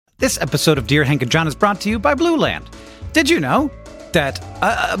This episode of Dear Hank and John is brought to you by Blue Land. Did you know that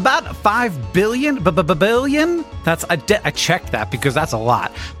about 5 billion, I checked that because that's a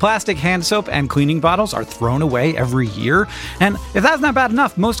lot, plastic hand soap and cleaning bottles are thrown away every year? And if that's not bad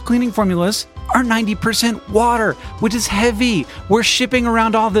enough, most cleaning formulas are 90% water, which is heavy. We're shipping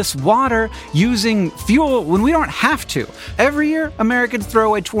around all this water using fuel when we don't have to. Every year, Americans throw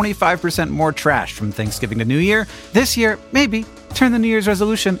away 25% more trash from Thanksgiving to New Year. This year, maybe turn the New Year's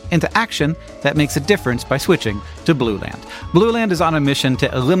resolution into action that makes a difference by switching to Blue Land. Blue Land is on a mission to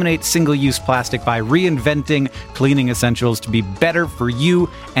eliminate single-use plastic by reinventing cleaning essentials to be better for you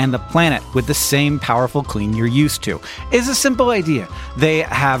and the planet with the same powerful clean you're used to. It's a simple idea. They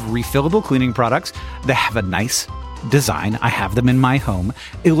have refillable cleaning products. They have a nice design. I have them in my home.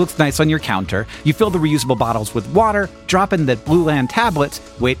 It looks nice on your counter. You fill the reusable bottles with water, drop in the Blue Land tablets,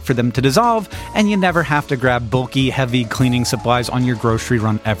 wait for them to dissolve, and you never have to grab bulky, heavy cleaning supplies on your grocery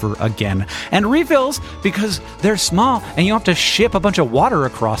run ever again. And refills, because they're small and you don't have to ship a bunch of water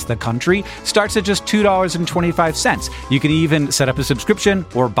across the country, starts at just $2.25. You can even set up a subscription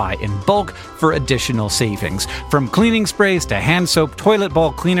or buy in bulk for additional savings. From cleaning sprays to hand soap, toilet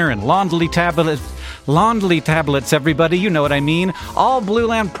bowl cleaner, and laundry tablets, everybody, you know what I mean. All Blue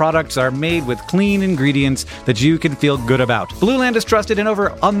Land products are made with clean ingredients that you can feel good about. Blue Land is trusted in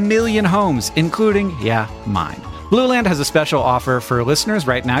over 1 million homes, including, mine. Blue Land has a special offer for listeners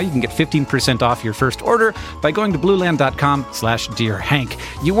right now. You can get 15% off your first order by going to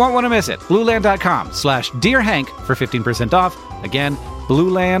blueland.com/dearhank. You won't want to miss it. blueland.com/dearhank for 15% off. Again,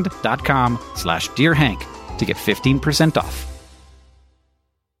 blueland.com/dearhank to get 15% off.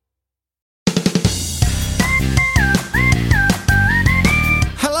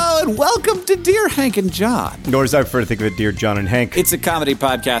 Welcome to Dear Hank and John. Nor as I prefer to think of it, Dear John and Hank. It's a comedy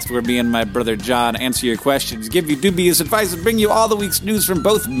podcast where me and my brother John answer your questions, give you dubious advice, and bring you all the week's news from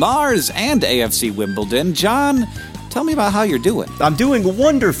both Mars and AFC Wimbledon. John, tell me about how you're doing. I'm doing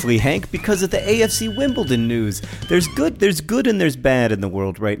wonderfully, Hank, because of the AFC Wimbledon news. There's good and there's bad in the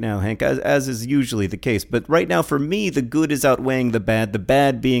world right now, Hank, as is usually the case. But right now, for me, the good is outweighing the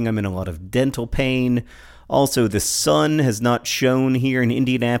bad being I'm in a lot of dental pain. Also, the sun has not shone here in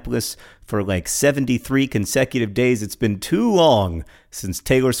Indianapolis for like 73 consecutive days. It's been too long since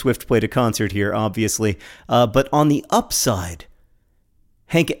Taylor Swift played a concert here, obviously. But on the upside,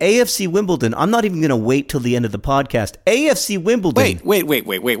 Hank, AFC Wimbledon, I'm not even going to wait till the end of the podcast. AFC Wimbledon.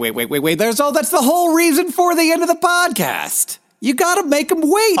 Wait. That's the whole reason for the end of the podcast. You gotta make them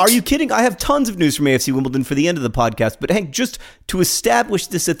wait. Are you kidding? I have tons of news from AFC Wimbledon for the end of the podcast. But Hank, just to establish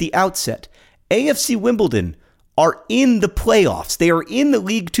this at the outset, AFC Wimbledon are in the playoffs. They are in the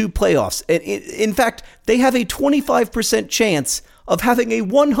League Two playoffs. In fact, they have a 25% chance of having a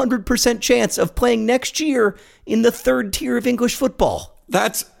 100% chance of playing next year in the third tier of English football.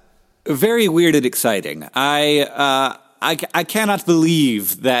 That's very weird and exciting. I cannot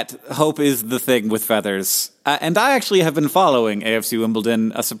believe that hope is the thing with feathers. And I actually have been following AFC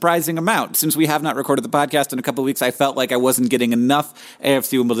Wimbledon a surprising amount. Since we have not recorded the podcast in a couple of weeks, I felt like I wasn't getting enough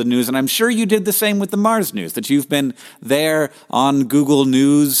AFC Wimbledon news, and I'm sure you did the same with the Mars news, that you've been there on Google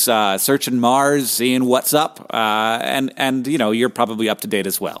News, searching Mars, seeing what's up, and you know, you're probably up to date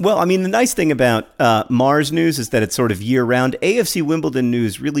as well. Well, I mean, the nice thing about Mars news is that it's sort of year-round. AFC Wimbledon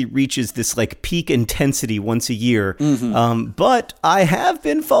news really reaches this like peak intensity once a year, but I have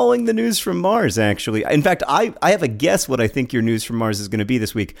been following the news from Mars, actually. In fact, I have a guess what I think your news from Mars is going to be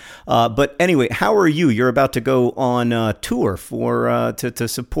this week. But anyway, how are you? You're about to go on tour for to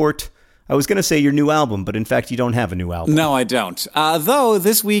support, I was going to say your new album, but in fact, you don't have a new album. No, I don't. Though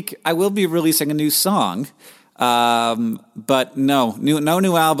this week I will be releasing a new song. But no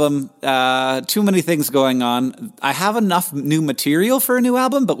new album. Too many things going on. I have enough new material for a new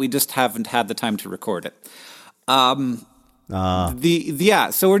album, but we just haven't had the time to record it. So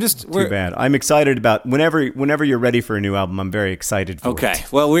we're too bad. I'm excited about whenever you're ready for a new album. I'm very excited for it. Okay.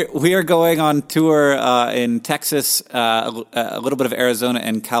 Well, we are going on tour in Texas, a little bit of Arizona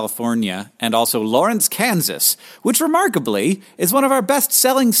and California, and also Lawrence, Kansas, which remarkably is one of our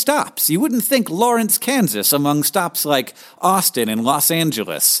best-selling stops. You wouldn't think Lawrence, Kansas, among stops like Austin and Los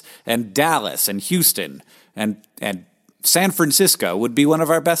Angeles and Dallas and Houston and San Francisco would be one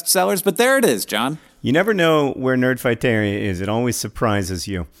of our best sellers, but there it is, John. You never know where Nerdfighteria is. It always surprises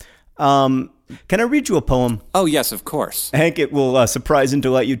you. Can I read you a poem? Oh, yes, of course. Hank, it will surprise and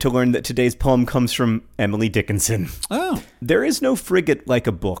delight you to learn that today's poem comes from Emily Dickinson. Oh. There is no frigate like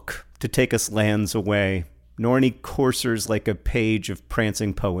a book to take us lands away, nor any coursers like a page of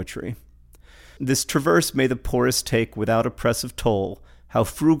prancing poetry. This traverse may the poorest take without oppressive toll. How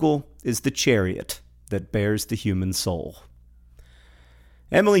frugal is the chariot that bears the human soul.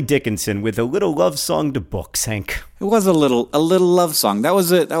 Emily Dickinson with a little love song to books, Hank. It was a little love song. That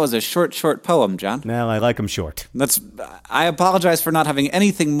was a short poem, John. Well, I like them short. I apologize for not having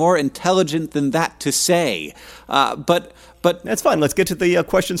anything more intelligent than that to say. But That's fine. Let's get to the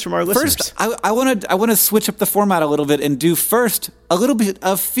questions from our listeners. first, I want to switch up the format a little bit and do first a little bit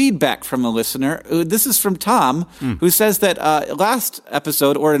of feedback from a listener. This is from Tom, who says that last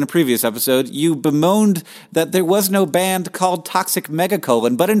episode, or in a previous episode, you bemoaned that there was no band called Toxic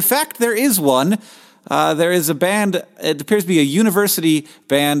Megacolon, but in fact there is one. There is a band, it appears to be a university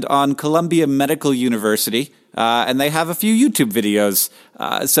band on Columbia Medical University, and they have a few YouTube videos.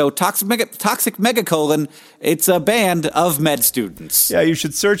 So Toxic Megacolon, it's a band of med students. Yeah, you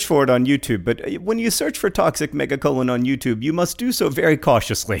should search for it on YouTube. But when you search for Toxic Megacolon on YouTube, you must do so very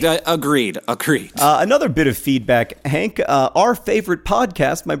cautiously. Agreed. Another bit of feedback, Hank. Our favorite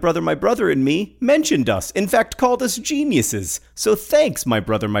podcast, My Brother, and Me, mentioned us. In fact, called us geniuses. So thanks, My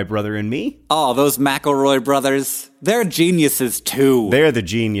Brother, and Me. Oh, those McElroy brothers, they're geniuses too. They're the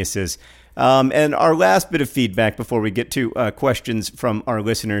geniuses. And our last bit of feedback before we get to questions from our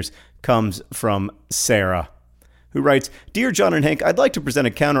listeners comes from Sarah, who writes, Dear John and Hank, I'd like to present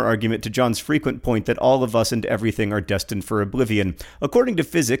a counter-argument to John's frequent point that all of us and everything are destined for oblivion. According to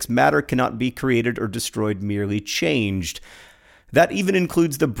physics, matter cannot be created or destroyed, merely changed. That even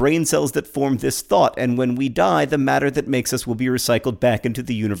includes the brain cells that form this thought, and when we die, the matter that makes us will be recycled back into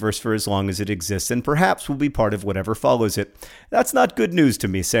the universe for as long as it exists, and perhaps will be part of whatever follows it. That's not good news to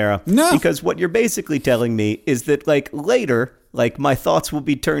me, Sarah. No. Because what you're basically telling me is that, later, my thoughts will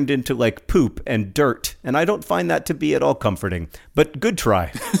be turned into, poop and dirt, and I don't find that to be at all comforting. But good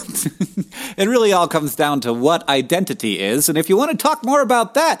try. It really all comes down to what identity is, and if you want to talk more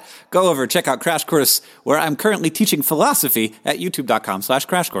about that, go over, check out Crash Course, where I'm currently teaching philosophy at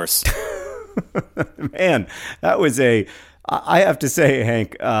youtube.com/Crash Course. Man, that was I have to say,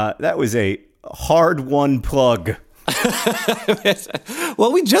 Hank, that was a hard-won plug.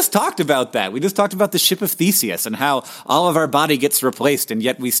 Well, we just talked about that. We just talked about the ship of Theseus and how all of our body gets replaced and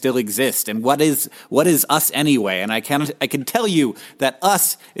yet we still exist. And what is us anyway? And I can tell you that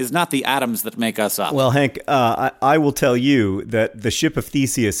us is not the atoms that make us up. Well, Hank, I will tell you that the ship of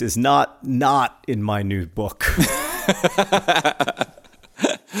Theseus is not in my new book.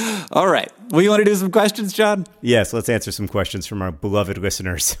 All right. Well, you want to do some questions, John? Yes, let's answer some questions from our beloved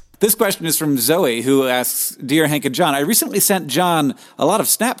listeners. This question is from Zoe, who asks, Dear Hank and John, I recently sent John a lot of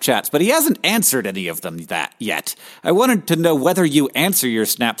Snapchats, but he hasn't answered any of them yet. I wanted to know whether you answer your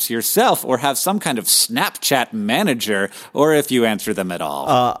snaps yourself or have some kind of Snapchat manager, or if you answer them at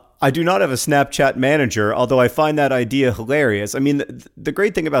all. I do not have a Snapchat manager, although I find that idea hilarious. I mean, the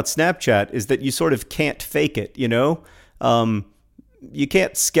great thing about Snapchat is that you sort of can't fake it, you know? You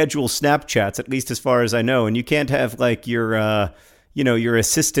can't schedule Snapchats, at least as far as I know, and you can't have your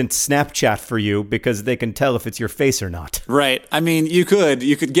assistant Snapchat for you because they can tell if it's your face or not. Right. I mean, you could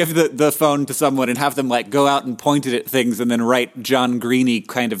give the phone to someone and have them go out and point it at things and then write John Greeny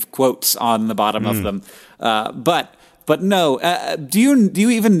kind of quotes on the bottom of them. But no, do you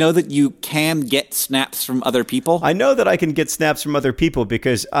even know that you can get snaps from other people? I know that I can get snaps from other people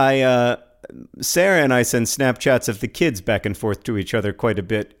because Sarah and I send Snapchats of the kids back and forth to each other quite a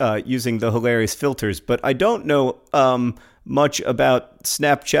bit using the hilarious filters, but I don't know much about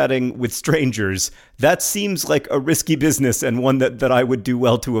Snapchatting with strangers. That seems like a risky business and one that I would do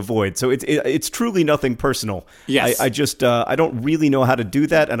well to avoid. So it's truly nothing personal. Yes. I don't really know how to do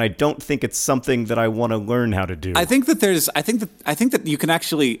that, and I don't think it's something that I want to learn how to do. I think that you can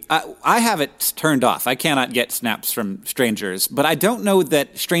actually. I have it turned off. I cannot get snaps from strangers, but I don't know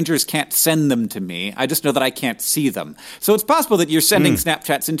that strangers can't send them to me. I just know that I can't see them. So it's possible that you're sending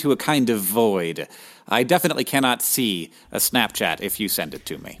Snapchats into a kind of void. I definitely cannot see a Snapchat if you send it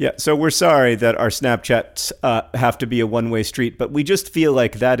to me. Yeah, so we're sorry that our Snapchats have to be a one-way street, but we just feel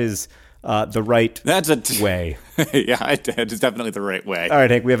like that is the right way. Yeah, it is definitely the right way. All right,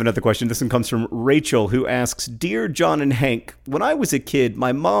 Hank, we have another question. This one comes from Rachel, who asks, Dear John and Hank, when I was a kid,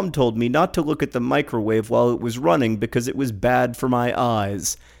 my mom told me not to look at the microwave while it was running because it was bad for my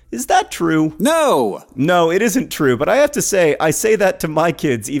eyes. Is that true? No, it isn't true. But I have to say, I say that to my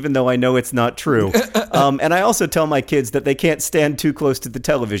kids, even though I know it's not true. And I also tell my kids that they can't stand too close to the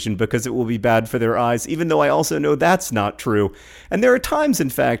television because it will be bad for their eyes, even though I also know that's not true. And there are times, in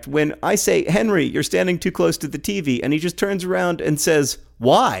fact, when I say, Henry, you're standing too close to the TV, and he just turns around and says,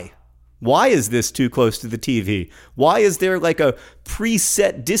 why? Why is this too close to the TV? Why is there like a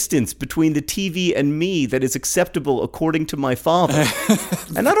preset distance between the TV and me that is acceptable according to my father?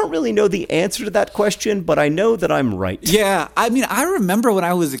 And I don't really know the answer to that question, but I know that I'm right. Yeah, I mean, I remember when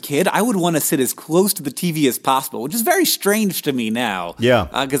I was a kid, I would want to sit as close to the TV as possible, which is very strange to me now. Yeah.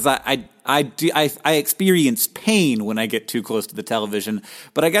 Because I experience pain when I get too close to the television,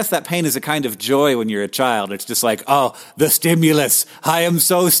 but I guess that pain is a kind of joy when you're a child. It's just like, oh, the stimulus. I am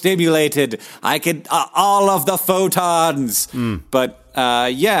so stimulated. I can, all of the photons. But,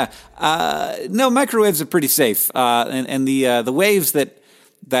 no, microwaves are pretty safe. And the waves that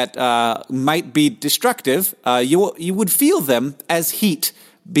might be destructive, you would feel them as heat.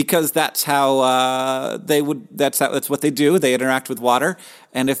 Because that's how that's what they do. They interact with water,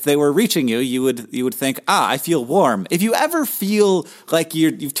 and if they were reaching you, you would think, I feel warm. If you ever feel like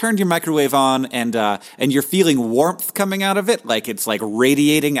you've turned your microwave on and you're feeling warmth coming out of it, like it's like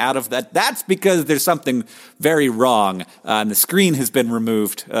radiating out of that, that's because there's something very wrong, and the screen has been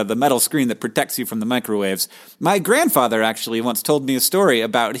removed, the metal screen that protects you from the microwaves. My grandfather actually once told me a story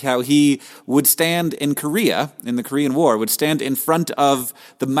about how he would stand in Korea, in the Korean War, would stand in front of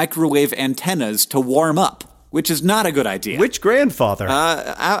the microwave antennas to warm up, which is not a good idea. Which grandfather?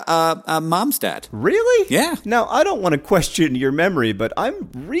 Mom's dad. Really? Yeah. Now, I don't want to question your memory, but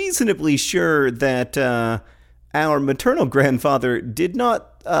I'm reasonably sure that our maternal grandfather did not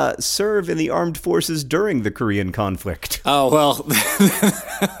serve in the armed forces during the Korean conflict. Oh, well,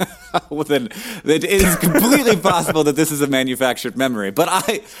 well then it is completely possible that this is a manufactured memory. But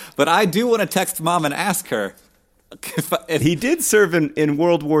I do want to text Mom and ask her. If he did serve in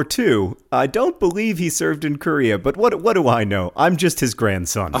World War II. I don't believe he served in Korea, but what do I know? I'm just his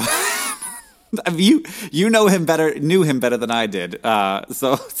grandson. I mean, you knew him better than I did.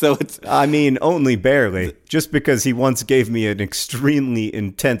 So it's. I mean, only barely. Just because he once gave me an extremely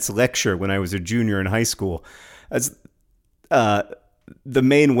intense lecture when I was a junior in high school. As the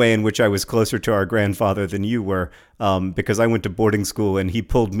main way in which I was closer to our grandfather than you were, because I went to boarding school and he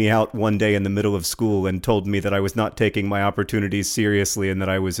pulled me out one day in the middle of school and told me that I was not taking my opportunities seriously and that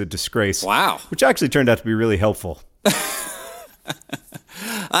I was a disgrace. Wow. Which actually turned out to be really helpful.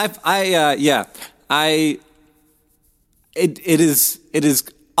 It is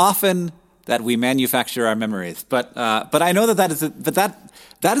often that we manufacture our memories, but I know that is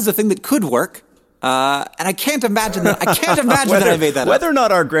a thing that could work. And I can't imagine that. That I made that up. Whether or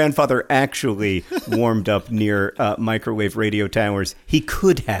not our grandfather actually warmed up near microwave radio towers, he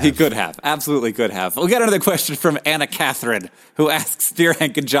could have. He could have. Absolutely could have. We'll get another question from Anna Catherine, who asks, Dear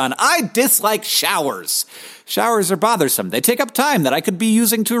Hank and John, I dislike showers. Showers are bothersome. They take up time that I could be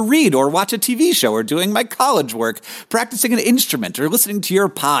using to read or watch a TV show or doing my college work, practicing an instrument, or listening to your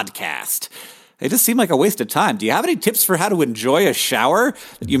podcast. They just seem like a waste of time. Do you have any tips for how to enjoy a shower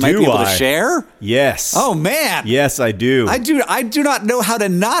that you might be able to share? Yes. Oh, man. Yes, I do. I do not know how to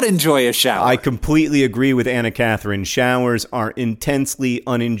not enjoy a shower. I completely agree with Anna Catherine. Showers are intensely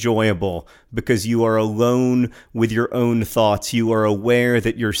unenjoyable because you are alone with your own thoughts. You are aware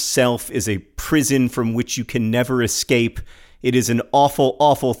that yourself is a prison from which you can never escape. It is an awful,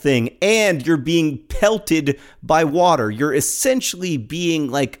 awful thing. And you're being pelted by water. You're essentially being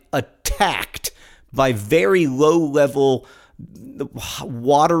like attacked by very low-level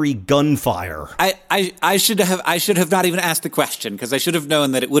watery gunfire. I should have not even asked the question, because I should have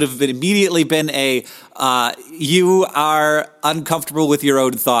known that it would have immediately been a you are uncomfortable with your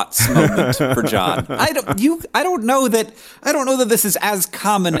own thoughts moment for John. I don't know that this is as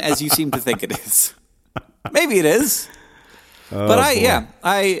common as you seem to think it is. Maybe it is. But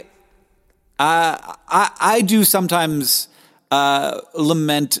I do sometimes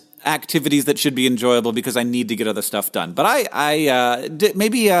lament activities that should be enjoyable because I need to get other stuff done. But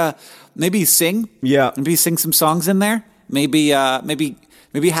maybe sing. Yeah. Maybe sing some songs in there. Maybe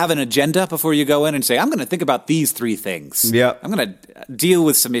have an agenda before you go in and say, I'm going to think about these 3 things. Yeah. I'm going to deal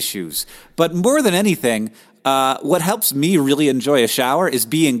with some issues. But more than anything, what helps me really enjoy a shower is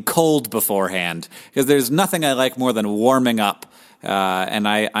being cold beforehand, because there's nothing I like more than warming up. And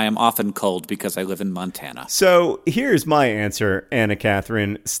I am often cold because I live in Montana. So here's my answer, Anna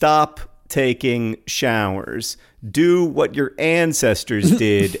Catherine. Stop taking showers. Do what your ancestors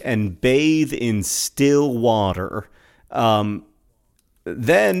did and bathe in still water. Then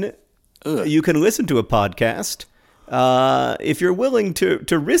you can listen to a podcast. If you're willing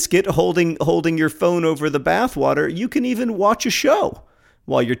to risk it, holding your phone over the bathwater, you can even watch a show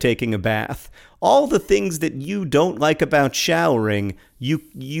while you're taking a bath. All the things that you don't like about showering,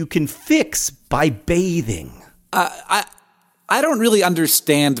 you can fix by bathing. I don't really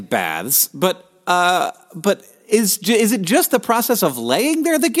understand baths, but is it just the process of laying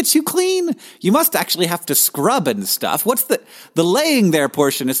there that gets you clean? You must actually have to scrub and stuff. What's the laying there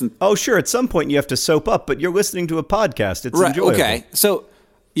portion isn't... Oh, sure. At some point you have to soap up, but you're listening to a podcast. It's enjoyable. Okay. So,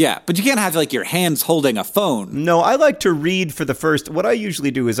 yeah, but you can't have like your hands holding a phone. No, I like to read for the first... What I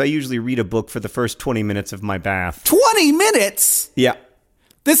usually do is I usually read a book for the first 20 minutes of my bath. 20 minutes? Yeah.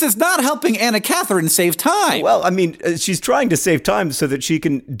 This is not helping Anna Catherine save time. Well, I mean, she's trying to save time so that she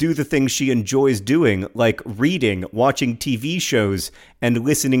can do the things she enjoys doing, like reading, watching TV shows, and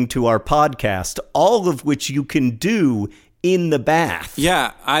listening to our podcast, all of which you can do in the bath.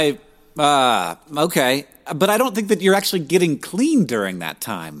 Yeah, okay. But I don't think that you're actually getting clean during that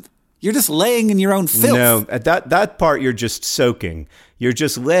time. You're just laying in your own filth. No, at that part, you're just soaking. You're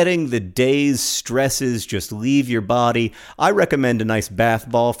just letting the day's stresses just leave your body. I recommend a nice bath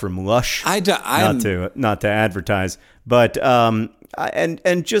ball from Lush. Not to advertise, but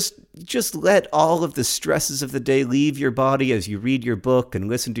and just let all of the stresses of the day leave your body as you read your book and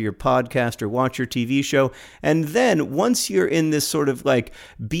listen to your podcast or watch your TV show. And then once you're in this sort of like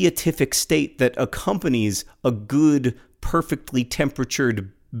beatific state that accompanies a good, perfectly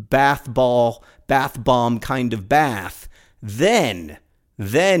temperatured bath bomb kind of bath, then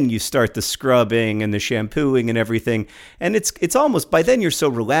you start the scrubbing and the shampooing and everything. And it's almost, by then you're so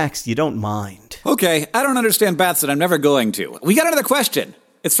relaxed, you don't mind. Okay, I don't understand baths and I'm never going to. We got another question.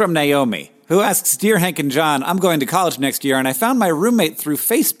 It's from Naomi, who asks, Dear Hank and John, I'm going to college next year and I found my roommate through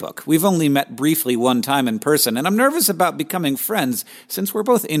Facebook. We've only met briefly one time in person and I'm nervous about becoming friends since we're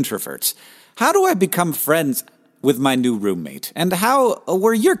both introverts. How do I become friends with my new roommate? And how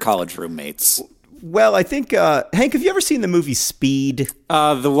were your college roommates? Well, I think, Hank, have you ever seen the movie Speed?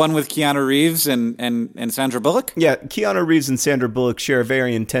 The one with Keanu Reeves and Sandra Bullock? Yeah, Keanu Reeves and Sandra Bullock share a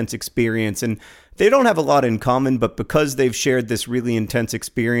very intense experience, and they don't have a lot in common, but because they've shared this really intense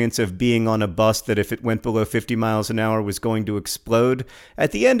experience of being on a bus that if it went below 50 miles an hour was going to explode,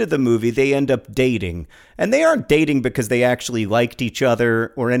 at the end of the movie, they end up dating. And they aren't dating because they actually liked each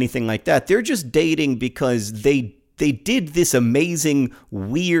other or anything like that. They're just dating because they did this amazing,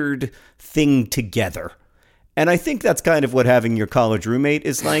 weird thing together. And I think that's kind of what having your college roommate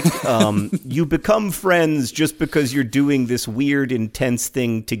is like. You become friends just because you're doing this weird, intense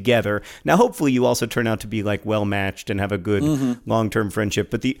thing together. Now, hopefully you also turn out to be like well-matched and have a good long-term friendship.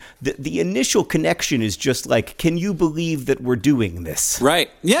 But the initial connection is just like, can you believe that we're doing this? Right.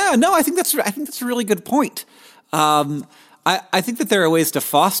 Yeah, no, I think that's a really good point. I think that there are ways to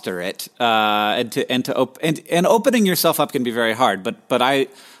foster it, and opening yourself up can be very hard. But I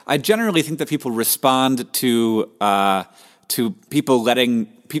generally think that people respond to people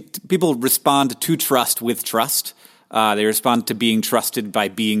people respond to trust with trust. They respond to being trusted by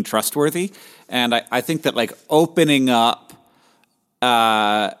being trustworthy, and I think that like opening up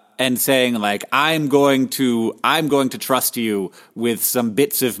and saying like I'm going to trust you with some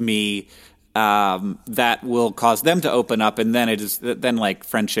bits of me. That will cause them to open up, and then like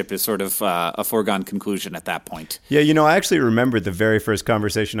friendship is sort of a foregone conclusion at that point. Yeah, I actually remember the very first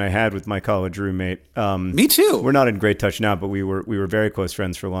conversation I had with my college roommate. Me too. We're not in great touch now, but we were very close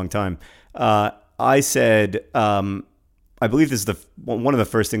friends for a long time. I said, I believe this is one of the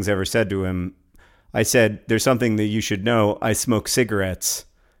first things I ever said to him. I said, "There's something that you should know. I smoke cigarettes.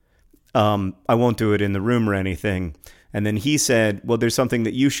 I won't do it in the room or anything." And then he said, well, there's something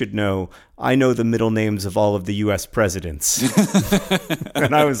that you should know. I know the middle names of all of the U.S. presidents.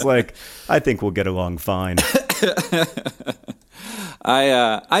 And I was like, I think we'll get along fine.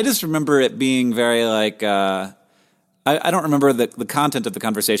 I just remember it being very like, I don't remember the content of the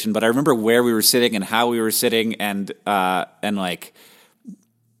conversation, but I remember where we were sitting and how we were sitting and like,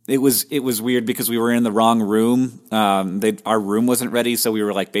 it was weird because we were in the wrong room. Our room wasn't ready, so we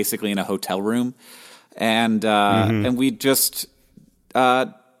were like basically in a hotel room. And we just,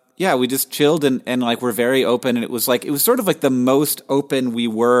 we just chilled and like we're very open. And it was sort of like the most open we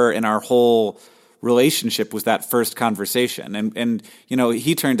were in our whole relationship was that first conversation. And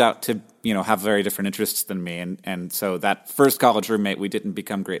he turned out to, have very different interests than me. And so that first college roommate, we didn't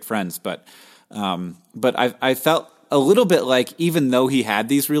become great friends. But I felt a little bit like, even though he had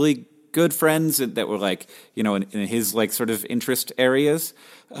these really good friends that were like, in his like sort of interest areas,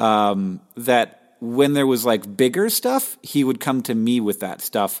 that when there was like bigger stuff, he would come to me with that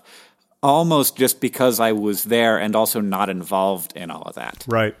stuff almost just because I was there and also not involved in all of that.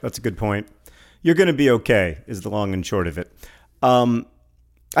 Right. That's a good point. You're going to be okay is the long and short of it.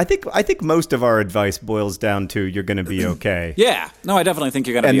 I think most of our advice boils down to you're going to be okay. Yeah. No, I definitely think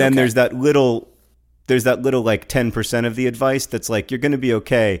you're going to be okay. And then there's that little like 10% of the advice that's like, you're going to be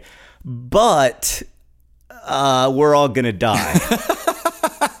okay, but we're all going to die.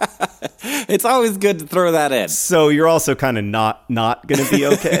 It's always good to throw that in. So you're also kind of not going to be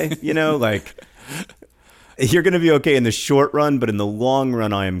okay, like you're going to be okay in the short run, but in the long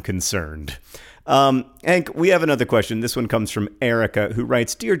run, I am concerned. Hank, we have another question. This one comes from Erica, who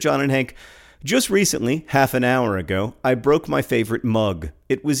writes, Dear John and Hank, just recently, half an hour ago, I broke my favorite mug.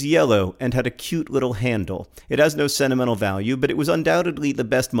 It was yellow and had a cute little handle. It has no sentimental value, but it was undoubtedly the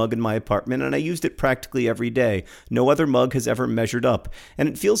best mug in my apartment, and I used it practically every day. No other mug has ever measured up, and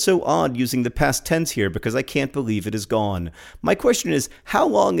it feels so odd using the past tense here because I can't believe it is gone. My question is, how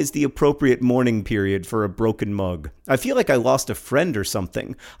long is the appropriate mourning period for a broken mug? I feel like I lost a friend or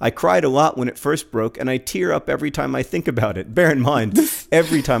something. I cried a lot when it first broke, and I tear up every time I think about it. Bear in mind,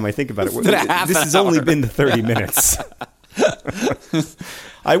 every time I think about it. This has only been 30 minutes.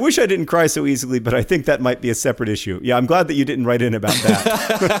 I wish I didn't cry so easily, but I think that might be a separate issue. Yeah, I'm glad that you didn't write in about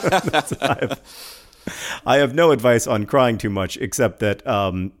that. I have no advice on crying too much, except that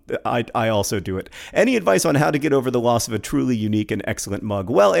I also do it. Any advice on how to get over the loss of a truly unique and excellent mug?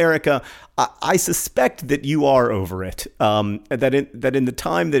 Well, Erica, I suspect that you are over it. That in the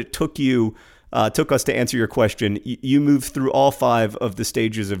time that it took us to answer your question, you moved through all 5 of the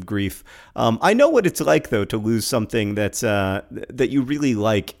stages of grief. I know what it's like, though, to lose something that you really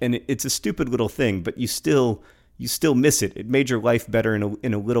like, and it's a stupid little thing, but you still miss it. It made your life better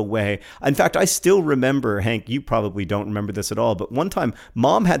in a little way. In fact, I still remember, Hank, you probably don't remember this at all, but one time,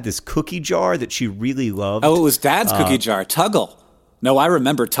 Mom had this cookie jar that she really loved. Oh, it was Dad's cookie jar, Tuggle. No, I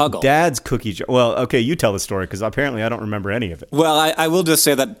remember Tuggle. Dad's cookie jar. Well, okay, you tell the story, because apparently I don't remember any of it. Well, I will just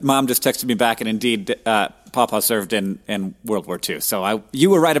say that Mom just texted me back, and indeed, Papa served in World War II. So you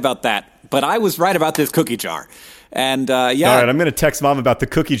were right about that, but I was right about this cookie jar. And yeah. All right, I'm going to text Mom about the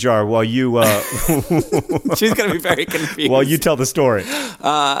cookie jar while you... She's going to be very confused. While you tell the story.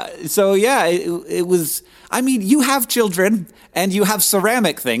 So yeah, it was... I mean, you have children, and you have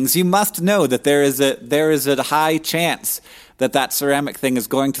ceramic things. You must know that there is a high chance that ceramic thing is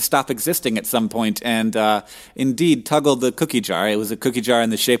going to stop existing at some point. And indeed, Tuggle the cookie jar, it was a cookie jar in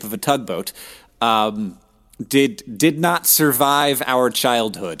the shape of a tugboat, did not survive our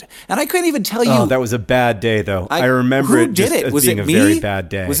childhood. And I couldn't even tell you... Oh, that was a bad day, though. I remember it just as being a very bad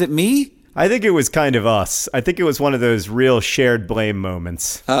day. Was it me? I think it was kind of us. I think it was one of those real shared blame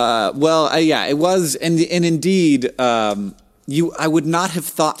moments. Yeah, it was. And indeed... I would not have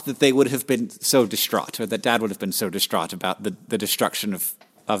thought that they would have been so distraught, or that Dad would have been so distraught about the destruction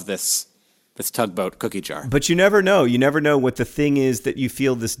of this tugboat cookie jar. But you never know. You never know what the thing is that you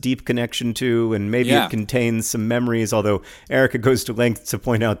feel this deep connection to, and maybe it contains some memories, although Erica goes to lengths to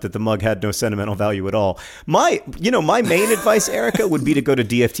point out that the mug had no sentimental value at all. My main advice, Erica, would be to go to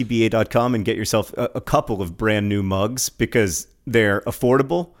dftba.com and get yourself a couple of brand new mugs, because they're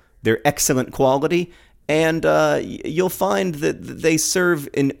affordable, they're excellent quality, and you'll find that they serve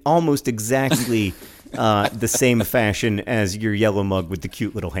in almost exactly the same fashion as your yellow mug with the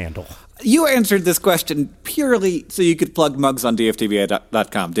cute little handle. You answered this question purely so you could plug mugs on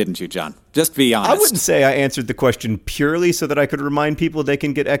dftba.com, didn't you, John? Just be honest. I wouldn't say I answered the question purely so that I could remind people they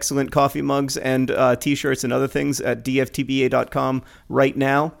can get excellent coffee mugs and T-shirts and other things at dftba.com right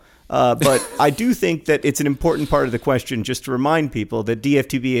now. But I do think that it's an important part of the question just to remind people that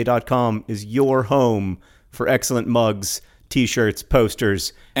dftba.com is your home for excellent mugs, T-shirts,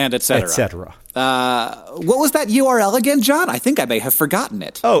 posters, and et cetera. Et cetera. What was that URL again, John? I think I may have forgotten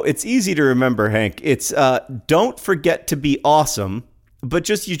it. Oh, it's easy to remember, Hank. It's don't forget to be awesome, but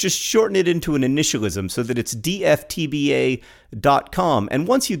you just shorten it into an initialism so that it's dftba.com. And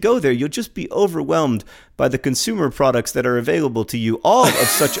once you go there, you'll just be overwhelmed by the consumer products that are available to you, all of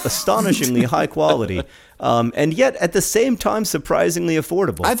such astonishingly high quality, and yet at the same time surprisingly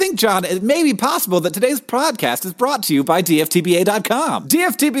affordable. I think, John, it may be possible that today's podcast is brought to you by dftba.com.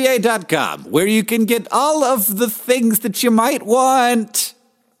 dftba.com, where you can get all of the things that you might want.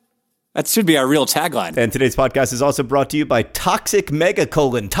 That should be our real tagline. And today's podcast is also brought to you by Toxic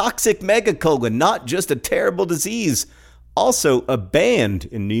Megacolon. Toxic Megacolon, not just a terrible disease, also a band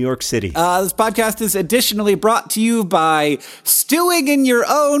in New York City. This podcast is additionally brought to you by stewing in your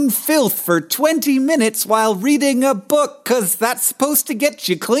own filth for 20 minutes while reading a book, because that's supposed to get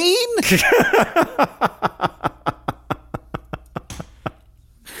you clean.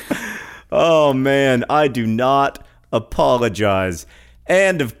 Oh, man, I do not apologize.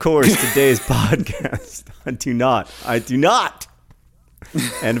 And, of course, today's podcast. I do not.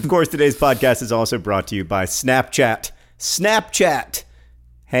 And, of course, today's podcast is also brought to you by Snapchat. Snapchat.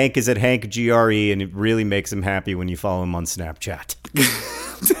 Hank is at Hank GRE, and it really makes him happy when you follow him on Snapchat.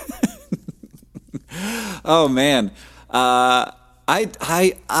 Oh, man.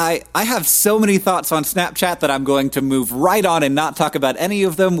 I have so many thoughts on Snapchat that I'm going to move right on and not talk about any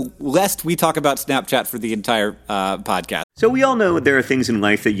of them, lest we talk about Snapchat for the entire podcast. So we all know there are things in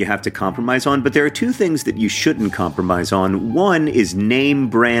life that you have to compromise on, but there are two things that you shouldn't compromise on. One is name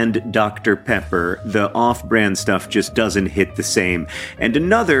brand Dr. Pepper. The off-brand stuff just doesn't hit the same. And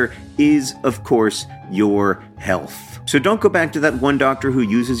another is, of course, your health. So don't go back to that one doctor who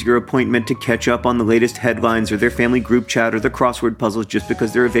uses your appointment to catch up on the latest headlines or their family group chat or the crossword puzzles just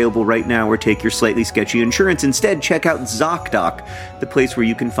because they're available right now, or take your slightly sketchy insurance. Instead, check out ZocDoc, the place where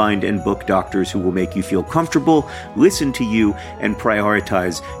you can find and book doctors who will make you feel comfortable, listen to you, and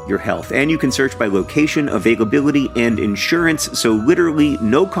prioritize your health. And you can search by location, availability, and insurance, so literally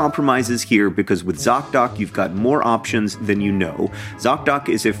no compromises here, because with ZocDoc, you've got more options than you know. ZocDoc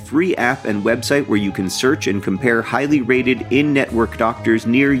is a free app and website where you can search and compare highly rated in-network doctors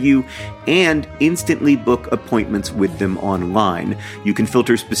near you and instantly book appointments with them online. You can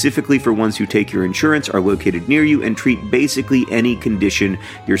filter specifically for ones who take your insurance, are located near you, and treat basically any condition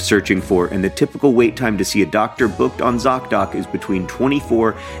you're searching for. And the typical wait time to see a doctor booked on ZocDoc is between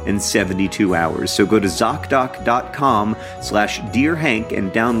 24 and 72 hours. So go to ZocDoc.com/DearHank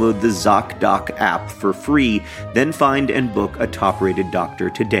and download the ZocDoc app for free. Then find and book a top-rated doctor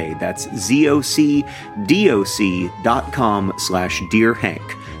today. That's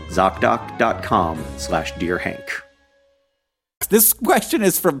ZocDoc.com/DearHank. ZocDoc.com/DearHank. This question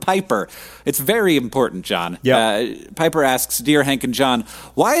is from Piper. It's very important, John. Yeah. Piper asks, Dear Hank and John,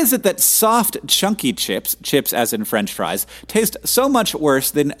 why is it that soft, chunky chips as in French fries, taste so much worse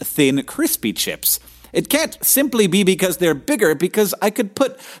than thin, crispy chips? It can't simply be because they're bigger, because I could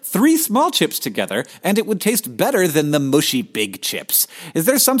put 3 small chips together and it would taste better than the mushy big chips. Is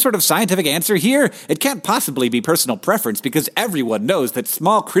there some sort of scientific answer here? It can't possibly be personal preference, because everyone knows that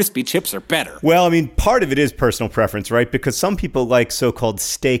small crispy chips are better. Well, I mean, part of it is personal preference, right? Because some people like so-called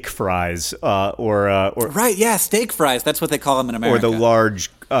steak fries, or right, yeah, steak fries. That's what they call them in America. Or the large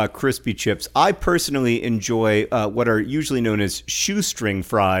crispy chips. I personally enjoy what are usually known as shoestring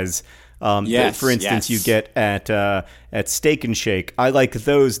fries. Yes, for instance, yes. you get at Steak and Shake. I like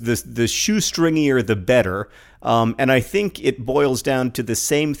those. The shoestringier, the better. And I think it boils down to the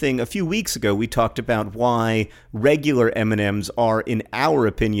same thing. A few weeks ago, we talked about why regular M&Ms are, in our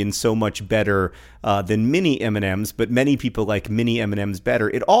opinion, so much better than mini M&Ms, but many people like mini M&Ms better.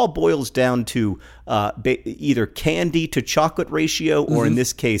 It all boils down to either candy to chocolate ratio, or in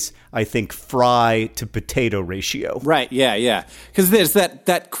this case, I think fry to potato ratio. Right, yeah. Because there's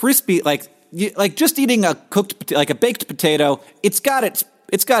that crispy, like just eating a baked potato, it's got its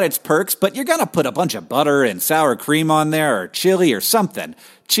perks, but you're gonna put a bunch of butter and sour cream on there, or chili or something,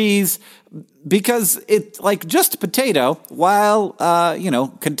 cheese, because it, like, just potato, while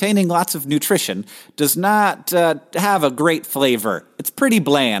containing lots of nutrition, does not have a great flavor. It's pretty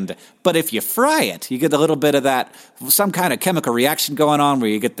bland. But if you fry it, you get a little bit of that, some kind of chemical reaction going on where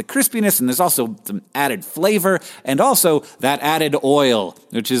you get the crispiness, and there's also some added flavor, and also that added oil,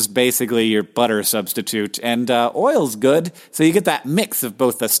 which is basically your butter substitute. And oil's good, so you get that mix of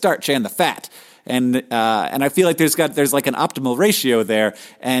both the starch and the fat. And I feel like there's like an optimal ratio there,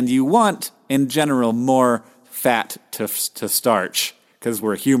 and you want, in general, more fat to starch, because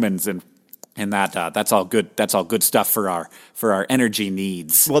we're humans, and that's all good. That's all good stuff for our energy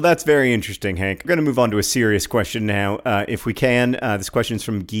needs. Well, that's very interesting, Hank. We're going to move on to a serious question now, if we can. This question is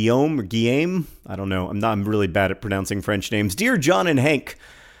from Guillaume. I don't know. I'm really bad at pronouncing French names. Dear John and Hank,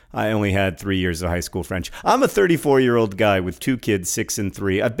 I only had 3 years of high school French. I'm a 34-year-old guy with 2 kids, 6 and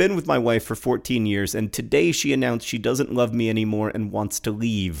 3. I've been with my wife for 14 years, and today she announced she doesn't love me anymore and wants to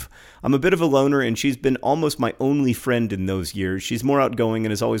leave. I'm a bit of a loner, and she's been almost my only friend in those years. She's more outgoing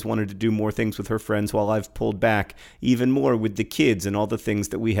and has always wanted to do more things with her friends, while I've pulled back even more with the kids and all the things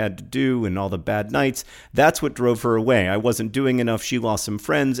that we had to do and all the bad nights. That's what drove her away. I wasn't doing enough. She lost some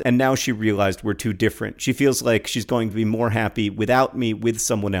friends, and now she realized we're too different. She feels like she's going to be more happy without me with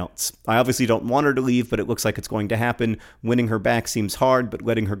someone else. I obviously don't want her to leave, but it looks like it's going to happen. Winning her back seems hard, but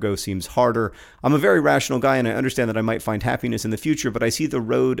letting her go seems harder. I'm a very rational guy, and I understand that I might find happiness in the future, but I see the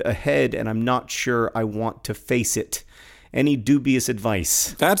road ahead, and I'm not sure I want to face it. Any dubious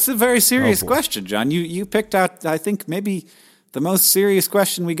advice? That's a very serious question, John. You picked out, I think, maybe the most serious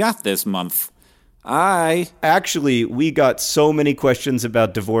question we got this month. Actually, we got so many questions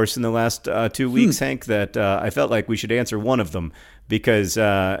about divorce in the last 2 weeks, Hank, that I felt like we should answer one of them, because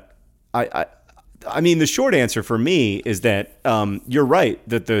I mean, the short answer for me is that you're right,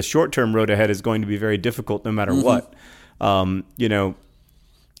 that the short-term road ahead is going to be very difficult no matter what.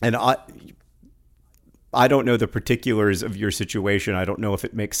 And I don't know the particulars of your situation. I don't know if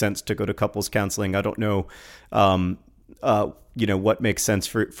it makes sense to go to couples counseling. I don't know what makes sense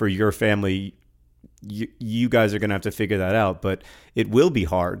for your family. You guys are going to have to figure that out, but it will be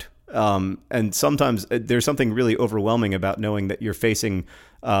hard. And sometimes there's something really overwhelming about knowing that you're facing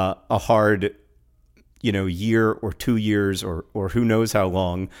a hard, year or 2 years or who knows how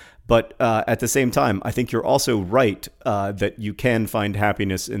long. But at the same time, I think you're also right that you can find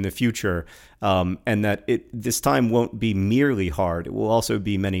happiness in the future, and that this time won't be merely hard. It will also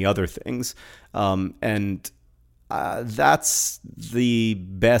be many other things. And that's the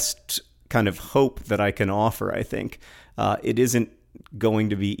best kind of hope that I can offer, I think. It isn't going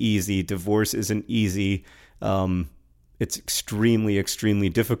to be easy. Divorce isn't easy. It's extremely, extremely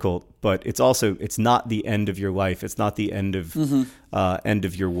difficult, but it's not the end of your life. It's not the end of end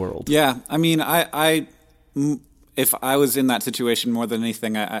of your world. Yeah, I mean, I if I was in that situation more than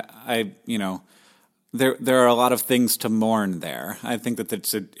anything, I there are a lot of things to mourn there. I think that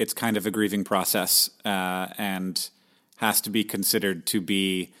it's kind of a grieving process, and has to be considered to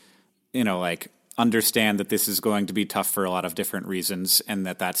be, understand that this is going to be tough for a lot of different reasons, and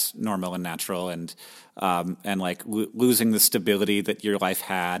that's normal and natural, and losing the stability that your life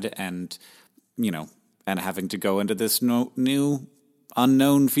had, and and having to go into this new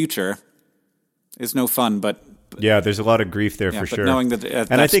unknown future is no fun. But yeah, there's a lot of grief there for sure. Knowing that,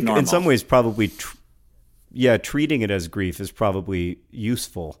 that's and I think normal. In some ways, probably, treating it as grief is probably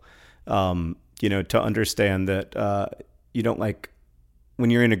useful. To understand that you don't when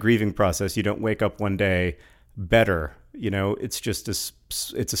you're in a grieving process, you don't wake up one day better. It's just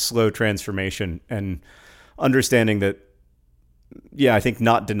it's a slow transformation, and understanding that. Yeah, I think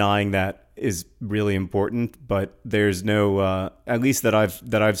not denying that is really important. But there's no, at least that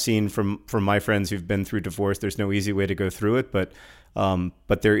I've seen from my friends who've been through divorce. There's no easy way to go through it, but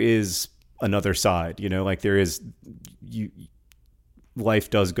there is another side. There is life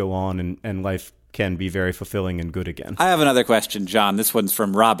does go on, and life can be very fulfilling and good again. I have another question, John. This one's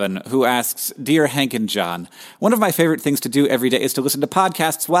from Robin, who asks, Dear Hank and John, one of my favorite things to do every day is to listen to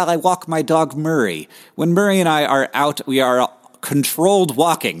podcasts while I walk my dog Murray. When Murray and I are out, we are controlled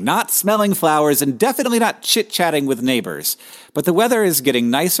walking, not smelling flowers, and definitely not chit-chatting with neighbors. But the weather is getting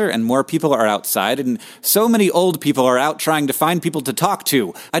nicer, and more people are outside, and so many old people are out trying to find people to talk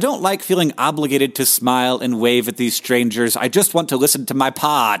to. I don't like feeling obligated to smile and wave at these strangers. I just want to listen to my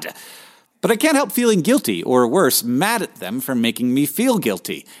pod. But I can't help feeling guilty, or worse, mad at them for making me feel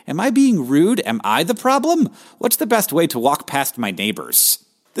guilty. Am I being rude? Am I the problem? What's the best way to walk past my neighbors?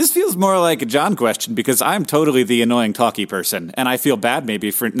 This feels more like a John question, because I'm totally the annoying talky person, and I feel bad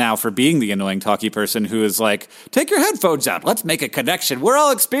maybe for being the annoying talky person who is like, take your headphones out, let's make a connection. We're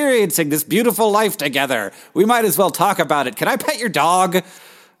all experiencing this beautiful life together. We might as well talk about it. Can I pet your dog?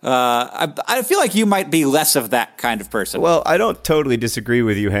 I feel like you might be less of that kind of person. Well, I don't totally disagree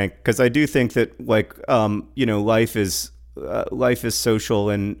with you, Hank, because I do think that life is social,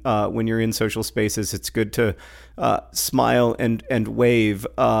 and when you're in social spaces, it's good to smile and wave,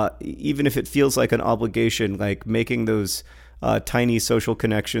 even if it feels like an obligation. Like making those tiny social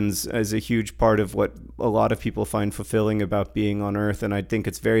connections is a huge part of what a lot of people find fulfilling about being on Earth, and I think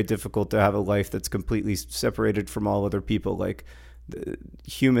it's very difficult to have a life that's completely separated from all other people. Like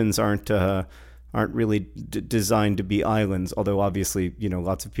humans aren't really designed to be islands, although obviously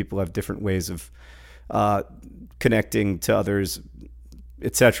lots of people have different ways of connecting to others,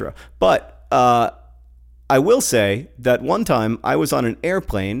 etc. But I will say that one time I was on an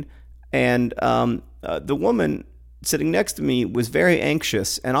airplane, and the woman sitting next to me was very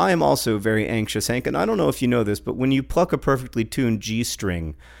anxious, and I am also very anxious, Hank. And I don't know if you know this, but when you pluck a perfectly tuned G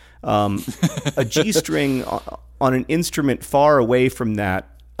string, a G string on an instrument far away from that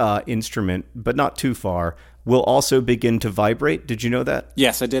instrument, but not too far, will also begin to vibrate. Did you know that?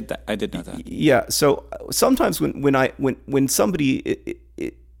 Yes, I did. I did know that. Yeah. So sometimes when somebody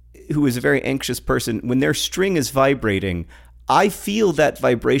who is a very anxious person, when their string is vibrating, I feel that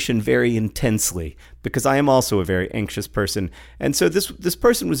vibration very intensely, because I am also a very anxious person. And so this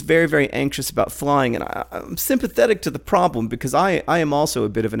person was very, very anxious about flying, and I'm sympathetic to the problem, because I am also a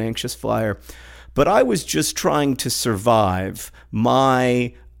bit of an anxious flyer. But I was just trying to survive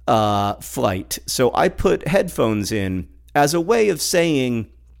my flight. So I put headphones in as a way of saying,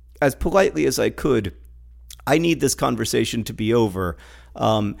 as politely as I could, I need this conversation to be over.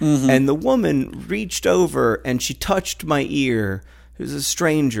 And the woman reached over and she touched my ear. It was a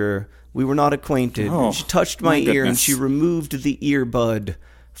stranger. We were not acquainted. Oh, she touched my ear and she removed the earbud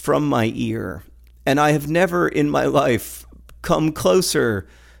from my ear. And I have never in my life come closer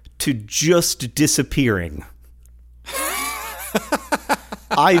to just disappearing.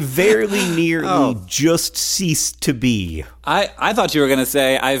 I very nearly just ceased to be. I thought you were going to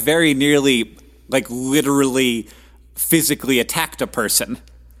say I very nearly, like literally physically attacked a person.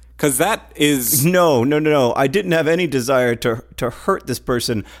 Because that is... No. I didn't have any desire to hurt this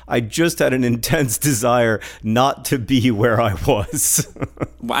person. I just had an intense desire not to be where I was.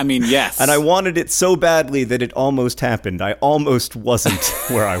 I mean, yes. And I wanted it so badly that it almost happened. I almost wasn't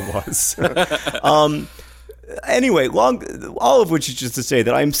where I was. Anyway, all of which is just to say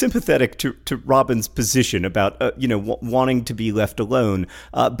that I'm sympathetic to Robin's position about, wanting to be left alone.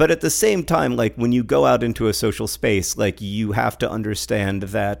 But at the same time, like, when you go out into a social space, like, you have to understand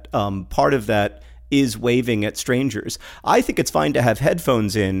that part of that is waving at strangers. I think it's fine to have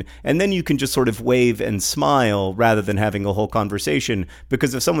headphones in, and then you can just sort of wave and smile rather than having a whole conversation,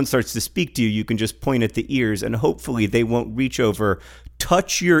 because if someone starts to speak to you, you can just point at the ears, and hopefully they won't reach over,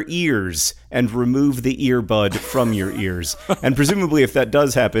 touch your ears, and remove the earbud from your ears. And presumably, if that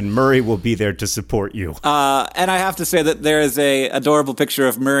does happen, Murray will be there to support you. And I have to say that there is a adorable picture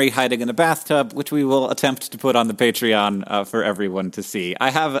of Murray hiding in a bathtub, which we will attempt to put on the Patreon for everyone to see. I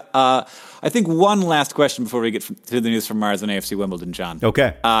have, I think, one last question before we get to the news from Mars and AFC Wimbledon, John.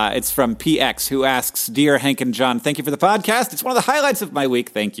 Okay. It's from PX, who asks, Dear Hank and John, thank you for the podcast. It's one of the highlights of my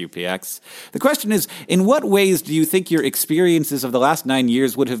week. Thank you, PX. The question is, in what ways do you think your experiences of the last 9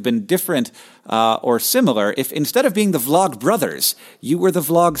 years would have been different or similar if instead of being the vlog brothers, you were the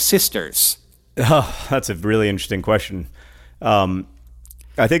vlog sisters? Oh, that's a really interesting question.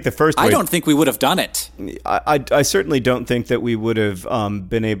 I think the first way... I don't think we would have done it. I certainly don't think that we would have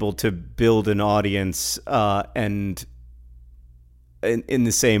been able to build an audience and in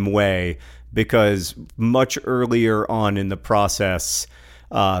the same way, because much earlier on in the process,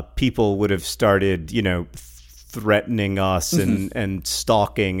 people would have started, threatening us and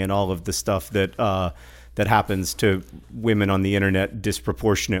stalking and all of the stuff that happens to women on the internet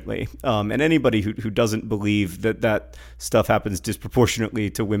disproportionately. And anybody who doesn't believe that stuff happens disproportionately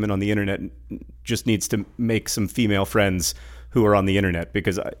to women on the internet just needs to make some female friends who are on the internet,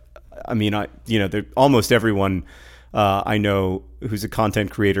 because almost everyone I know who's a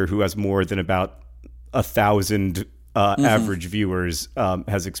content creator who has more than about 1,000 average viewers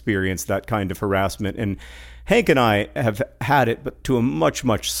has experienced that kind of harassment. And Hank and I have had it, but to a much,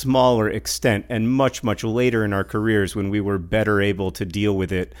 much smaller extent, and much, much later in our careers when we were better able to deal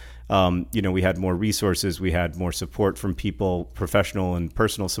with it. We had more resources, we had more support from people, professional and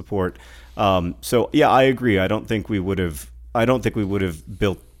personal support. So yeah, I agree. I don't think we would have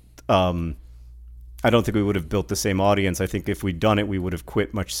built the same audience. I think if we'd done it, we would have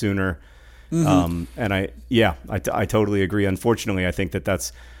quit much sooner. And I totally agree. Unfortunately, I think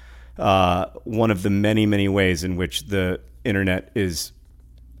that's one of the many, many ways in which the internet is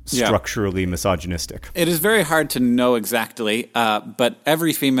structurally misogynistic. It is very hard to know exactly, but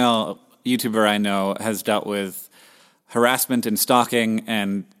every female YouTuber I know has dealt with harassment and stalking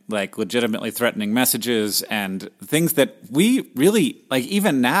and like legitimately threatening messages and things that we really, like,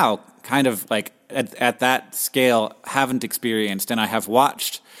 even now, kind of like at that scale haven't experienced. And I have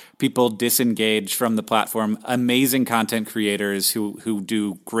watched people disengage from the platform, amazing content creators who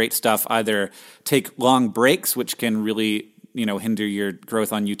do great stuff, either take long breaks, which can really, hinder your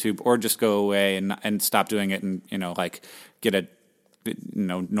growth on YouTube, or just go away and stop doing it and, get a,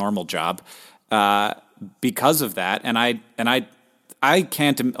 normal job, because of that. And I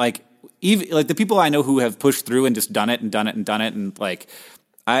can't, like, even like the people I know who have pushed through and just done it. And like,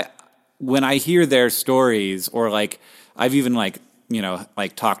 when I hear their stories, or like, I've even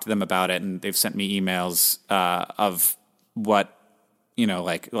talked to them about it, and they've sent me emails of what,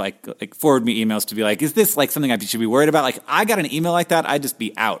 like forward me emails to be like, is this like something I should be worried about? Like, I got an email like that, I'd just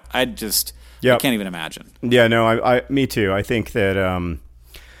be out. I can't even imagine. Yeah, no, me too. I think that,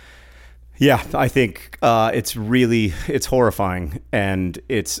 I think it's horrifying, and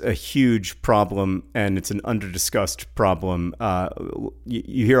it's a huge problem, and it's an underdiscussed problem.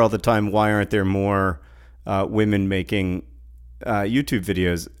 You hear all the time, why aren't there more women making YouTube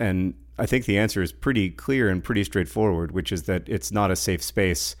videos? And I think the answer is pretty clear and pretty straightforward, which is that it's not a safe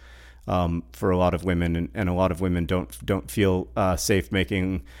space for a lot of women, and a lot of women don't feel safe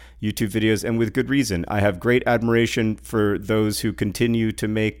making YouTube videos, and with good reason. I have great admiration for those who continue to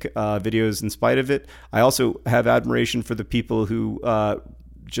make videos in spite of it. I also have admiration for the people who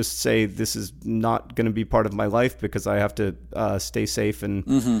just say, this is not going to be part of my life because I have to stay safe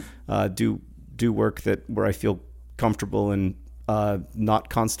and do work where I feel comfortable and not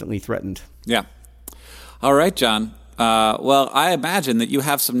constantly threatened. Yeah. All right, John. Well, I imagine that you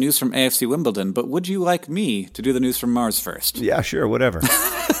have some news from AFC Wimbledon, but would you like me to do the news from Mars first? Yeah, sure, whatever.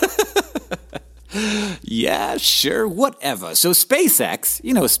 Yeah, sure, whatever. So SpaceX,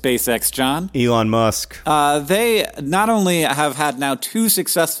 you know SpaceX, John. Elon Musk. They not only have had now 2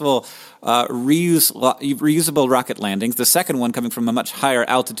 successful reusable rocket landings, the second one coming from a much higher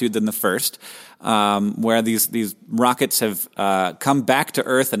altitude than the first, where these rockets have come back to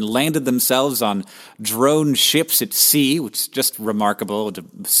Earth and landed themselves on drone ships at sea, which is just remarkable to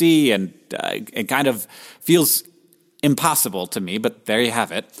see, and it kind of feels impossible to me, but there you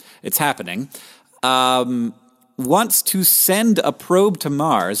have it. It's happening. Wants to send a probe to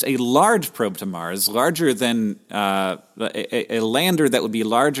Mars, a large probe to Mars, larger than a lander that would be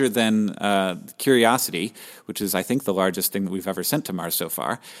larger than Curiosity, which is, I think, the largest thing that we've ever sent to Mars so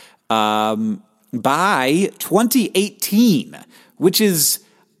far, by 2018, which is,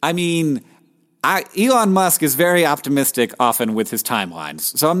 I mean, Elon Musk is very optimistic often with his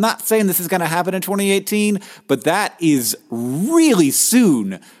timelines. So I'm not saying this is going to happen in 2018, but that is really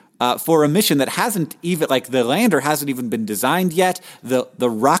soon. For a mission that hasn't even, like, the lander hasn't even been designed yet. The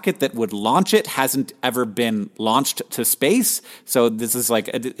rocket that would launch it hasn't ever been launched to space. So this is like,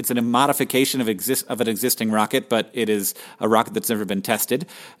 it's a modification of an existing rocket, but it is a rocket that's never been tested.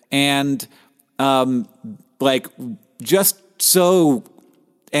 And, just so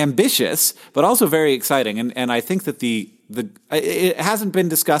ambitious, but also very exciting. And I think that it hasn't been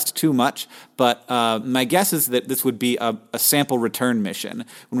discussed too much, but my guess is that this would be a sample return mission.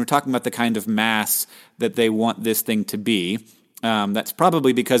 When we're talking about the kind of mass that they want this thing to be, that's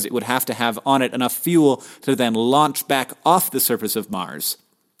probably because it would have to have on it enough fuel to then launch back off the surface of Mars.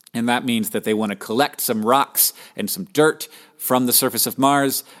 And that means that they want to collect some rocks and some dirt from the surface of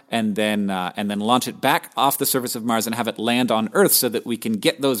Mars, and then launch it back off the surface of Mars and have it land on Earth so that we can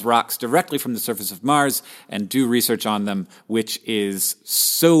get those rocks directly from the surface of Mars and do research on them, which is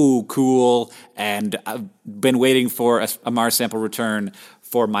so cool. And I've been waiting for a Mars sample return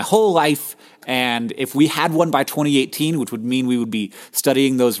for my whole life. And if we had one by 2018, which would mean we would be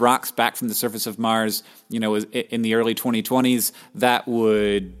studying those rocks back from the surface of Mars, in the early 2020s, that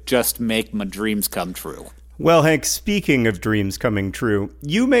would just make my dreams come true. Well, Hank, speaking of dreams coming true,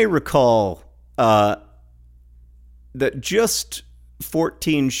 you may recall that just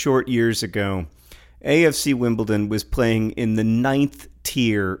 14 short years ago, AFC Wimbledon was playing in the 9th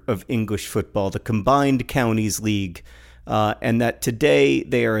tier of English football, the Combined Counties League, and that today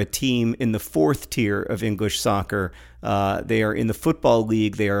they are a team in the 4th tier of English soccer. They are in the Football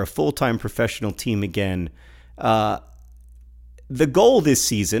League. They are a full-time professional team again. The goal this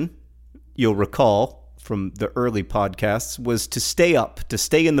season, you'll recall, from the early podcasts, was to stay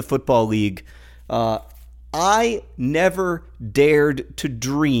in the Football League. I never dared to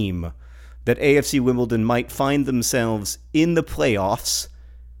dream that AFC Wimbledon might find themselves in the playoffs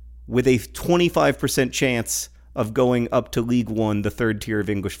with a 25% chance of going up to League One, the 3rd tier of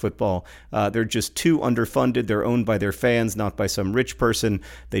English football. They're just too underfunded. They're owned by their fans, not by some rich person.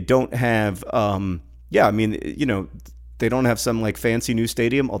 They don't have, they don't have some like fancy new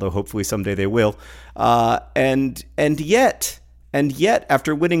stadium, although hopefully someday they will. And yet,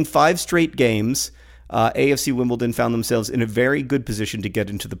 after winning 5 straight games, AFC Wimbledon found themselves in a very good position to get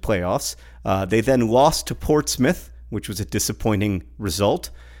into the playoffs. They then lost to Portsmouth, which was a disappointing result.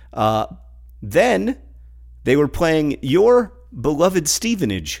 Then they were playing your beloved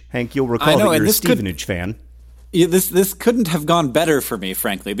Stevenage. Hank, you'll recall that you're a Stevenage fan. Yeah, this couldn't have gone better for me,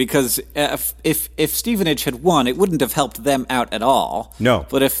 frankly, because if Stevenage had won, it wouldn't have helped them out at all. No.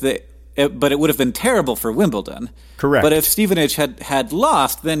 But it would have been terrible for Wimbledon. Correct. But if Stevenage had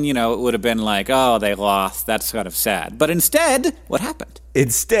lost, then, it would have been like, oh, they lost. That's kind of sad. But instead, what happened?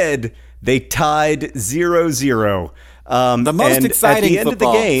 Instead, they tied 0-0. The most exciting at the end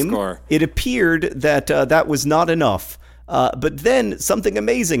football of the game, score. It appeared that that was not enough. But then something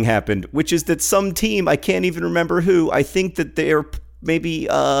amazing happened, which is that some team, I can't even remember who, I think that they're maybe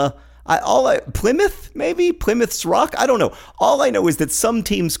Plymouth, maybe? Plymouth's Rock? I don't know. All I know is that some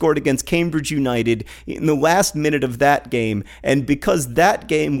team scored against Cambridge United in the last minute of that game, and because that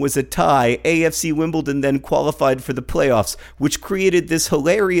game was a tie, AFC Wimbledon then qualified for the playoffs, which created this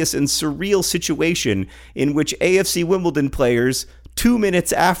hilarious and surreal situation in which AFC Wimbledon players, 2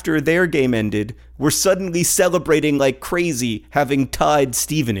 minutes after their game ended, were suddenly celebrating like crazy, having tied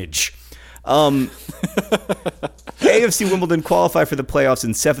Stevenage. AFC Wimbledon qualify for the playoffs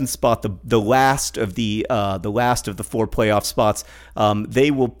in 7th spot, the last of the 4 playoff spots. They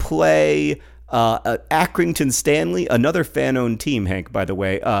will play Accrington Stanley, another fan-owned team, Hank, by the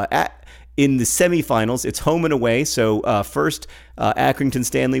way, in the semifinals. It's home and away. So first, Accrington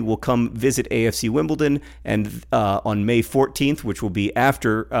Stanley will come visit AFC Wimbledon, and on May 14th, which will be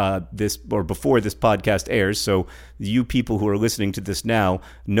after this or before this podcast airs. So you people who are listening to this now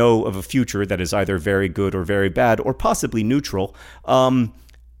know of a future that is either very good or very bad or possibly neutral.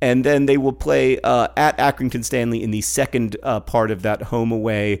 And then they will play at Accrington Stanley in the second part of that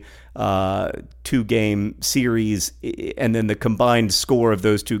home-away 2-game series, and then the combined score of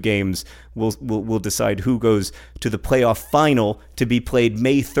those 2 games will decide who goes to the playoff final to be played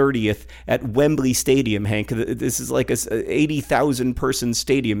May 30th at Wembley Stadium. Hank, this is like a 80,000 person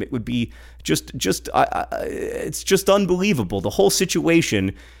stadium. It would be it's just unbelievable. The whole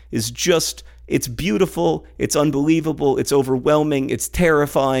situation is just. It's beautiful, it's unbelievable, it's overwhelming, it's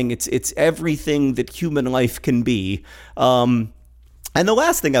terrifying, it's everything that human life can be. And the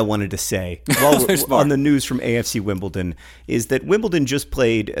last thing I wanted to say while we're on the news from AFC Wimbledon is that Wimbledon just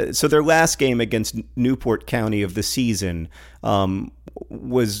played, so their last game against Newport County of the season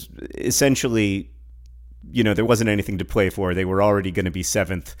was essentially, there wasn't anything to play for. They were already going to be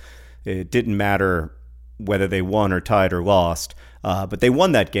 7th. It didn't matter whether they won or tied or lost. But they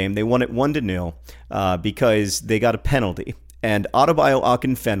won that game. They won it 1-0 because they got a penalty. And Adebayo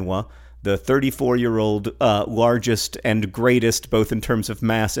Akinfenwa, the 34-year-old largest and greatest, both in terms of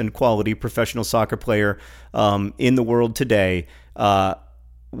mass and quality, professional soccer player in the world today,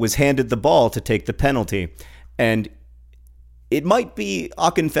 was handed the ball to take the penalty. And it might be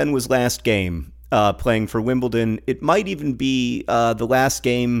Akinfenwa's last game playing for Wimbledon. It might even be the last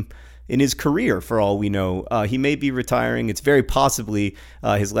game in his career, for all we know. He may be retiring. It's very possibly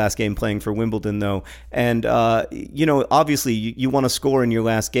his last game playing for Wimbledon, though. And, obviously you want to score in your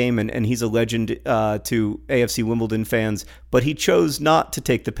last game, and he's a legend to AFC Wimbledon fans, but he chose not to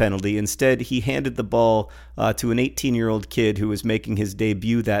take the penalty. Instead, he handed the ball to an 18-year-old kid who was making his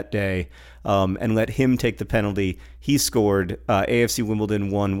debut that day, and let him take the penalty. He scored. AFC Wimbledon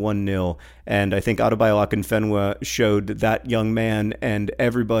won 1-0. And I think Adebayo Akinfenwa showed that young man and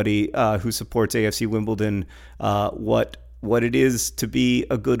everybody who supports AFC Wimbledon what it is to be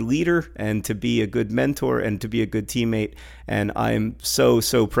a good leader and to be a good mentor and to be a good teammate. And I'm so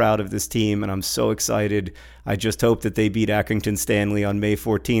proud of this team, and I'm so excited. I just hope that they beat Accrington Stanley on May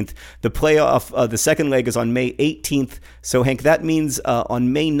 14th. The playoff, the second leg is on May 18th. So, Hank, that means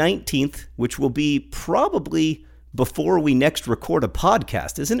on May 19th, which will be probably before we next record a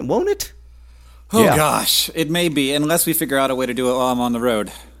podcast, won't it? Oh, yeah. Gosh, it may be, unless we figure out a way to do it while I'm on the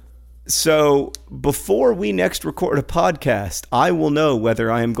road. So before we next record a podcast, I will know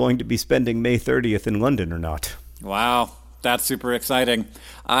whether I am going to be spending May 30th in London or not. Wow, that's super exciting.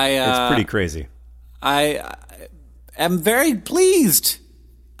 It's pretty crazy. I am very pleased.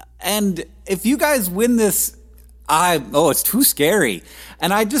 And if you guys win this, it's too scary.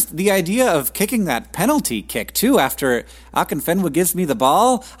 And the idea of kicking that penalty kick, too, after Akinfenwa gives me the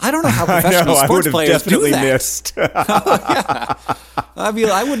ball, I don't know how professional sports players do that. Missed. Yeah. I mean,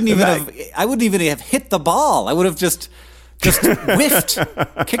 I wouldn't even have hit the ball. I would have just whiffed,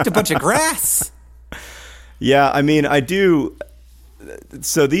 kicked a bunch of grass. Yeah, I mean, I do.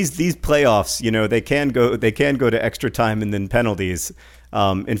 So these playoffs, they can go to extra time and then penalties.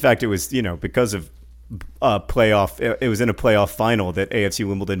 In fact, it was because of playoff. It was in a playoff final that AFC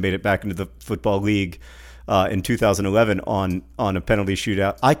Wimbledon made it back into the Football League in 2011 on a penalty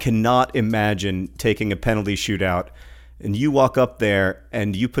shootout. I cannot imagine taking a penalty shootout and you walk up there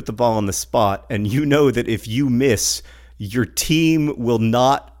and you put the ball on the spot and you know that if you miss, your team will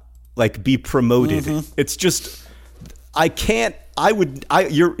not be promoted. Mm-hmm. It's just,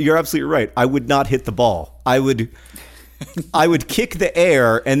 you're absolutely right. I would not hit the ball. I would kick the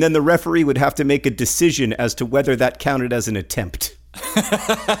air, and then the referee would have to make a decision as to whether that counted as an attempt.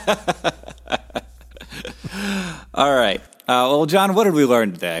 All right. Well, John, what did we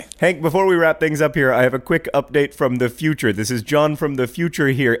learn today? Hank, before we wrap things up here, I have a quick update from the future. This is John from the future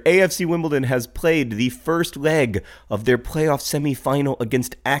here. AFC Wimbledon has played the first leg of their playoff semifinal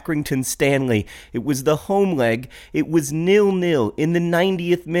against Accrington Stanley. It was the home leg. It was 0-0 in the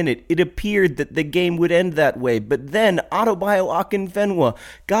 90th minute. It appeared that the game would end that way, but then Adebayo Akinfenwa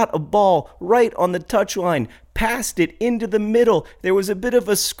got a ball right on the touchline, passed it into the middle. There was a bit of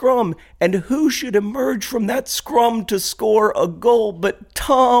a scrum, and who should emerge from that scrum to score a goal but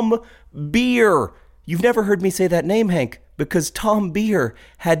Tom Beer? You've never heard me say that name, Hank, because Tom Beer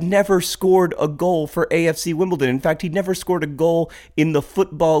had never scored a goal for AFC Wimbledon. In fact, he'd never scored a goal in the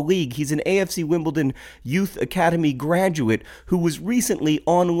Football League. He's an AFC Wimbledon Youth Academy graduate who was recently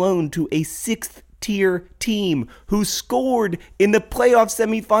on loan to a 6th tier team who scored in the playoff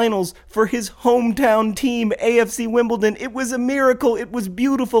semifinals for his hometown team, AFC Wimbledon. It was a miracle. It was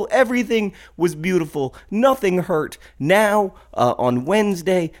beautiful. Everything was beautiful. Nothing hurt. Now, on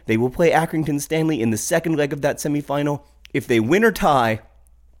Wednesday, they will play Accrington Stanley in the second leg of that semifinal. If they win or tie,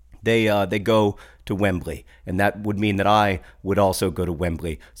 they go to Wembley, and that would mean that I would also go to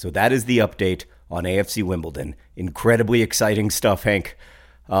Wembley. So that is the update on AFC Wimbledon. Incredibly exciting stuff, Hank.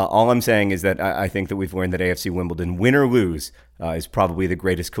 All I'm saying is that I think that we've learned that AFC Wimbledon, win or lose, is probably the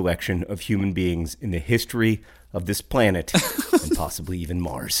greatest collection of human beings in the history of this planet, and possibly even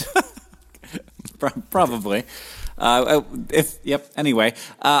Mars. Probably. Anyway,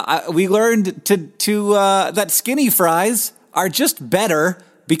 we learned that skinny fries are just better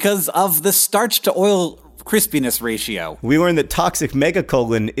because of the starch to oil crispiness ratio. We learned that toxic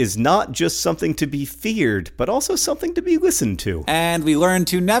megacolon is not just something to be feared, but also something to be listened to. And we learned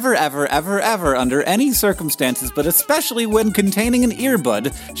to never, ever, ever, ever, under any circumstances, but especially when containing an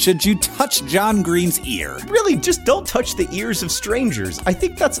earbud, should you touch John Green's ear. Really, just don't touch the ears of strangers. I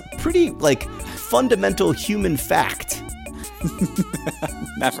think that's a pretty, fundamental human fact.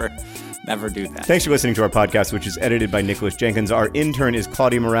 Never do that. Thanks for listening to our podcast, which is edited by Nicholas Jenkins. Our intern is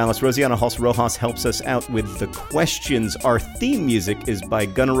Claudia Morales. Rosiana Halse-Rojas helps us out with the questions. Our theme music is by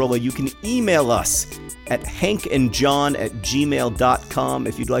Gunnarolla. You can email us at hankandjohn@gmail.com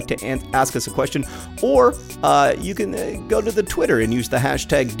if you'd like to ask us a question. Or you can go to the Twitter and use the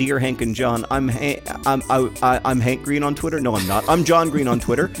hashtag Dear Hank and John. I'm Hank Green on Twitter. No, I'm not. I'm John Green on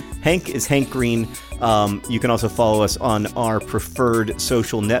Twitter. Hank is Hank Green. You can also follow us on our preferred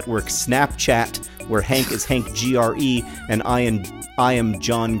social network, Snapchat, where Hank is Hank GRE, and I am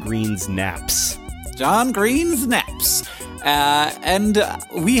John Green's Naps. John Green's Naps. And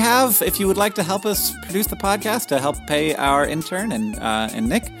we have, if you would like to help us produce the podcast, to help pay our intern and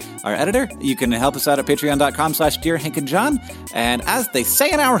Nick, our editor, you can help us out at patreon.com/Dear Hank and John. And as they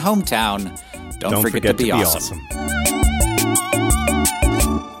say in our hometown, don't forget to be awesome.